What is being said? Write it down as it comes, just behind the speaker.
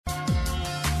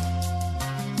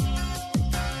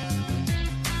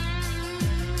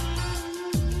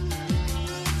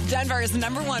Denver's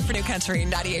number one for new country,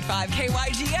 98.5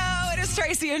 KYGO. It is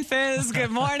Tracy and Fizz. Good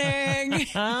morning.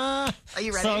 Are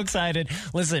you ready? So excited.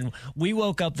 Listen, we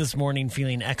woke up this morning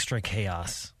feeling extra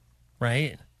chaos,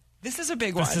 right? This is a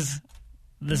big one.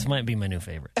 This might be my new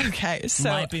favorite. Okay, so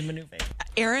Might be my new favorite.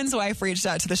 Aaron's wife reached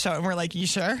out to the show and we're like, you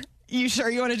sure? You sure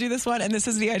you want to do this one? And this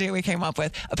is the idea we came up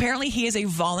with. Apparently, he is a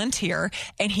volunteer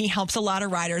and he helps a lot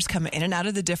of riders come in and out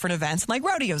of the different events, like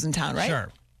rodeos in town, right?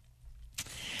 Sure.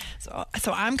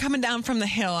 So I'm coming down from the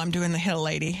hill. I'm doing the hill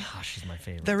lady. Oh, she's my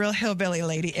favorite. The real hillbilly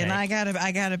lady. Okay. And I got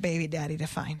a baby daddy to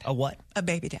find. A what? A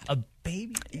baby daddy. A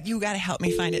baby? You got to help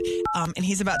me find it. And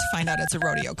he's about to find out it's a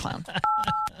rodeo clown.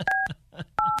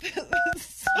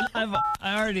 I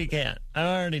already can't. I'm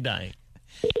already dying.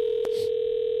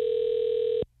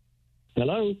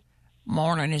 Hello?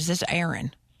 Morning. Is this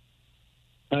Aaron?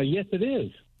 Yes, it is.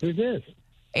 Who's this?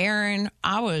 Aaron,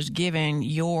 I was given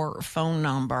your phone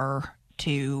number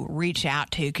to reach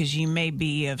out to because you may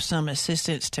be of some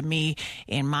assistance to me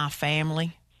and my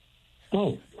family.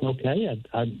 Oh, okay.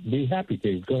 I'd be happy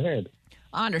to. Go ahead.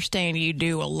 I understand you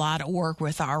do a lot of work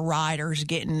with our riders,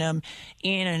 getting them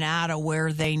in and out of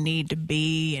where they need to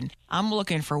be. And I'm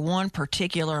looking for one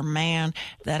particular man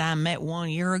that I met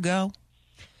 1 year ago.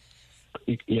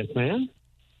 Yes, ma'am?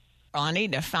 Well, I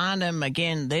need to find him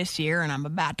again this year, and I'm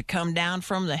about to come down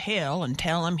from the hill and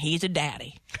tell him he's a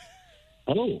daddy.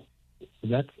 Oh,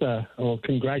 that's, well,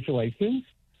 congratulations.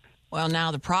 Well,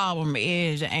 now the problem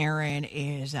is, Aaron,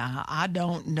 is I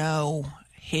don't know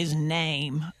his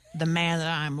name, the man that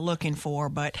I'm looking for,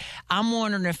 but I'm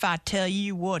wondering if I tell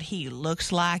you what he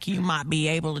looks like, you might be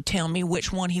able to tell me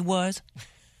which one he was.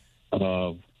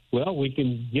 Well, we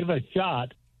can give a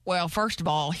shot. Well, first of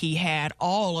all, he had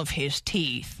all of his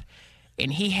teeth,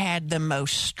 and he had the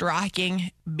most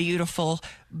striking, beautiful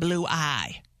blue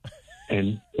eye.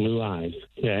 And blue eyes.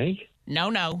 Okay.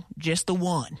 No, just the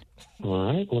one.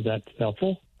 All right. Well, that's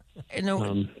helpful. And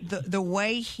the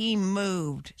way he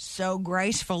moved so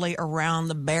gracefully around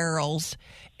the barrels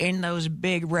in those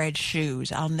big red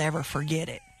shoes, I'll never forget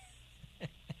it.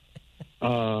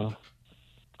 Are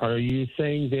you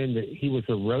saying then that he was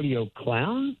a rodeo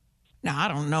clown? Now, I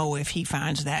don't know if he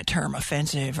finds that term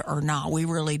offensive or not. We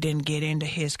really didn't get into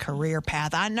his career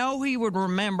path. I know he would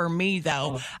remember me,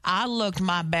 though. I looked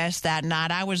my best that night.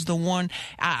 I was the one,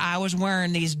 I was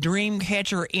wearing these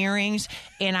Dreamcatcher earrings,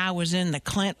 and I was in the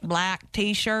Clint Black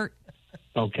T-shirt.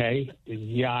 Okay.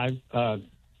 Yeah,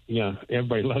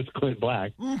 everybody loves Clint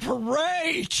Black.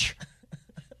 Preach!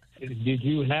 Did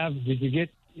you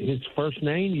get his first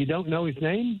name? You don't know his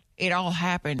name? It all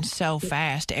happened so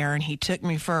fast, Aaron. He took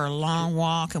me for a long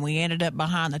walk, and we ended up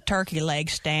behind the turkey leg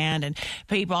stand, and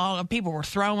people were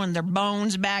throwing their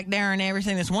bones back there and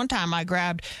everything. This one time I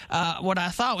grabbed what I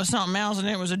thought was something else, and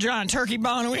it was a giant turkey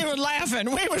bone, and we was laughing.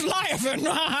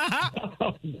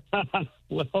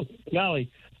 Well, golly,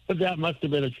 that must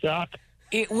have been a shock.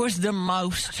 It was the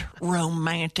most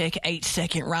romantic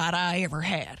 8-second ride I ever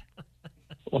had.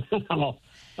 Wow.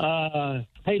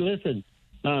 Hey, listen,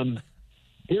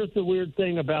 here's the weird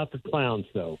thing about the clowns,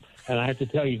 though, and I have to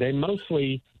tell you, they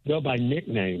mostly go by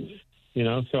nicknames,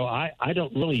 so I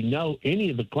don't really know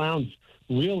any of the clowns'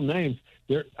 real names.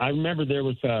 I remember there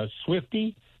was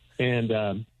Swifty,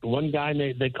 and one guy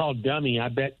they called Dummy. I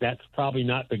bet that's probably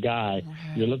not the guy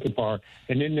you're looking for.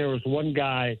 And then there was one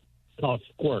guy called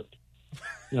Squirt.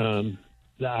 I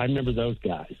remember those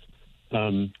guys.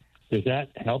 Does that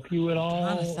help you at all?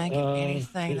 I'm trying to think of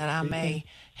anything that I may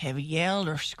have yelled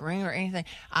or screamed or anything.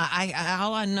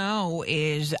 All I know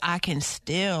is I can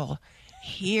still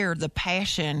hear the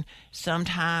passion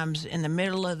sometimes in the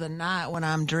middle of the night when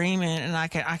I'm dreaming, and I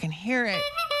can hear it.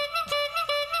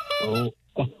 Oh,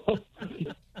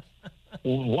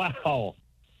 wow!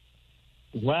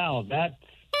 That's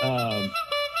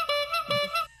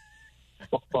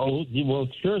well,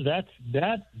 sure.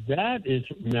 That is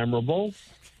memorable.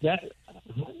 Did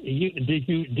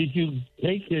you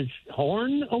take his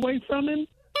horn away from him?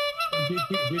 Did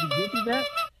he give you that?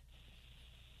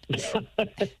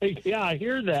 Yeah, I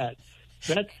hear that.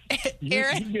 You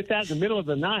get that in the middle of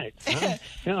the night. Huh?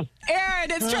 Yeah.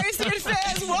 Aaron, it's Tracy and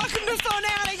Fizz. Welcome to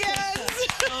Phonanigans.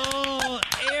 Oh,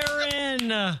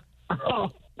 Aaron.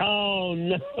 Oh,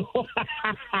 no. Oh, my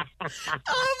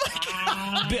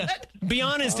God. Be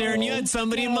honest, Aaron. You had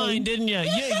somebody in mind, didn't you?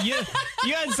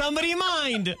 You had somebody in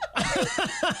mind.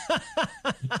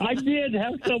 I did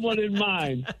have someone in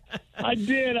mind. I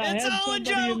did. I It's had all a somebody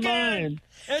joke, in Aaron. mind.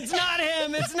 It's not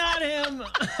him. It's not him.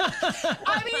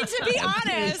 I mean, to be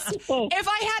honest, if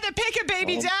I had to pick a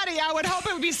baby daddy, I would hope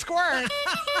it would be Squirt.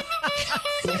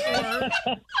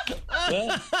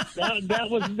 That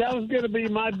was going to be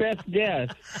my best guess.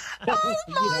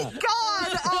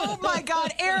 Oh my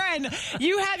God. Aaron,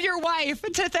 you have your wife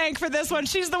to thank for this one.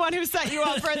 She's the one who set you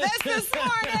up for this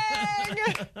morning.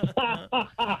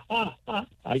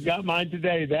 I got mine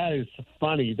today. That is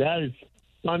funny. That is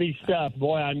funny stuff.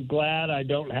 Boy, I'm glad I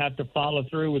don't have to follow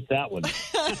through with that one.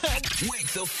 Wake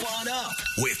the fun up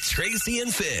with Tracy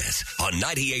and Fizz on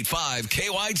 98.5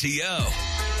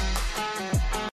 KYTO.